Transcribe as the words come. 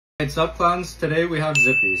What's up, clowns? Today we have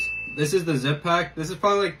Zippies. This is the zip pack. This is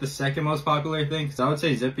probably like the second most popular thing because I would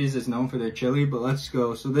say Zippies is known for their chili, but let's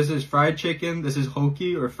go. So this is fried chicken, this is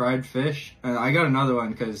hoki or fried fish, and I got another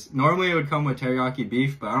one because normally it would come with teriyaki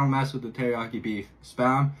beef, but I don't mess with the teriyaki beef.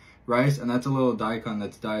 Spam, rice, and that's a little daikon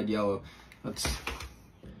that's dyed yellow. Let's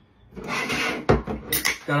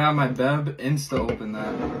gotta have my beb insta open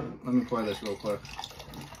that. Let me pour this real quick.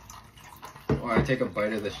 Or I take a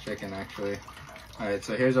bite of this chicken actually. Alright,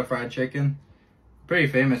 so here's our fried chicken. Pretty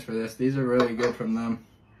famous for this. These are really good from them.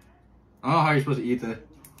 I don't know how you're supposed to eat it.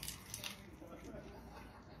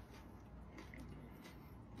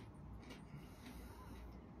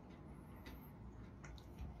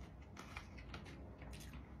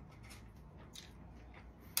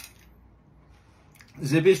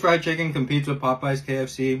 Zippy's fried chicken competes with Popeye's,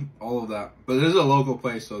 KFC, all of that. But this is a local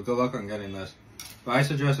place, so good luck on getting this. But I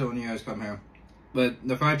suggest it when you guys come here. But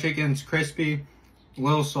the fried chicken's crispy, a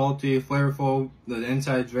little salty, flavorful. The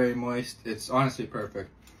inside's very moist. It's honestly perfect.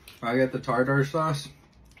 I get the tartar sauce,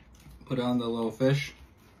 put it on the little fish.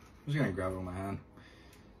 I'm just gonna grab it with my hand.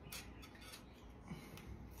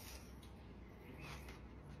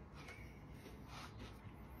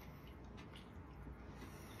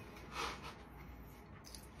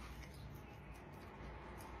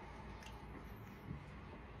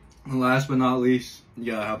 And last but not least,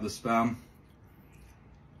 you gotta have the Spam.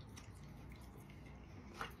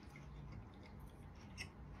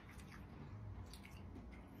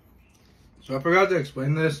 So I forgot to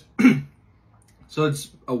explain this. So it's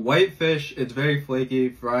a white fish. It's very flaky,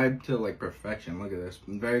 fried to like perfection. Look at this,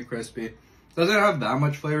 very crispy. Doesn't have that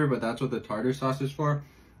much flavor, but that's what the tartar sauce is for.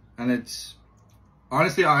 And it's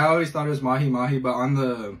honestly, I always thought it was mahi mahi, but on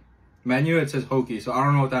the menu it says hoki, so I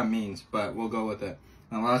don't know what that means, but we'll go with it.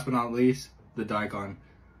 And last but not least, the daikon.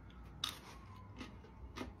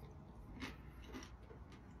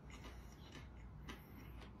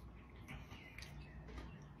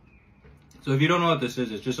 So if you don't know what this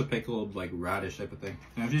is, it's just a pickled like radish type of thing.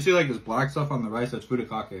 And if you see like this black stuff on the rice, that's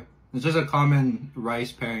furikake. It's just a common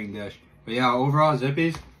rice pairing dish. But yeah, overall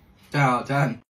Zippies, 10 out of 10.